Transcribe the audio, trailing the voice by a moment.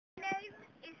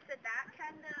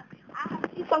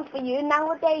few songs for you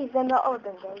nowadays and the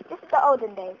olden days. This is the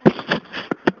olden days.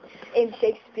 In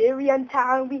Shakespearean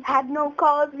time, we had no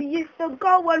cars. We used to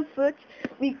go on foot.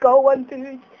 We go on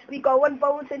boots. We go on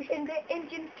boats and in the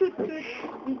engines toot toot.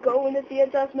 We go in the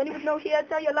theaters. Many with no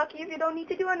theater. You're lucky if you don't need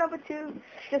to do a number two.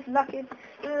 Just luck it.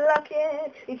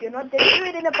 If you're not there, do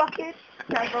it in a bucket.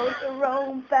 Now go to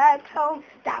Rome, back home.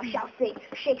 Thou shalt say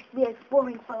Shakespeare's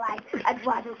boring for life. I'd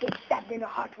rather get stabbed in the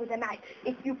heart with a knife.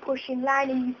 If you push in line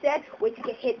and you said, wait to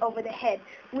get hit over the head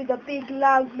with a big,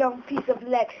 loud, long piece of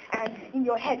lead, and in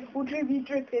your head will be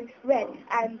dripping red,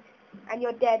 and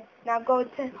you're dead. Now go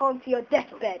home to your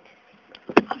deathbed.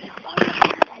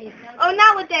 Oh,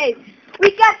 nowadays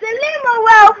we got the limo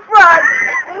well front.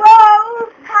 Whoa,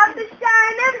 have the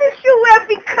shine and the shoe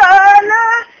every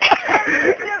color.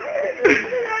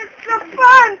 It's the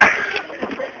fun,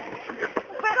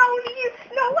 but only you.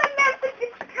 No one else is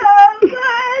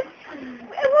discovered.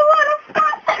 We want to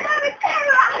fuck about it,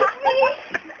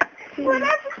 me. When I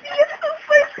see a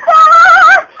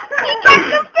superstar, we got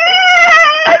the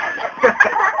best.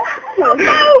 Oh,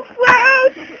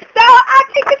 world. So I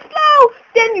take it slow,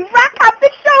 then you rock out the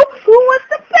show. Who was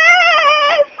the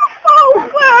best? Oh,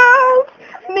 world.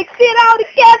 Mix it all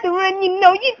together and you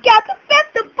know you got the best.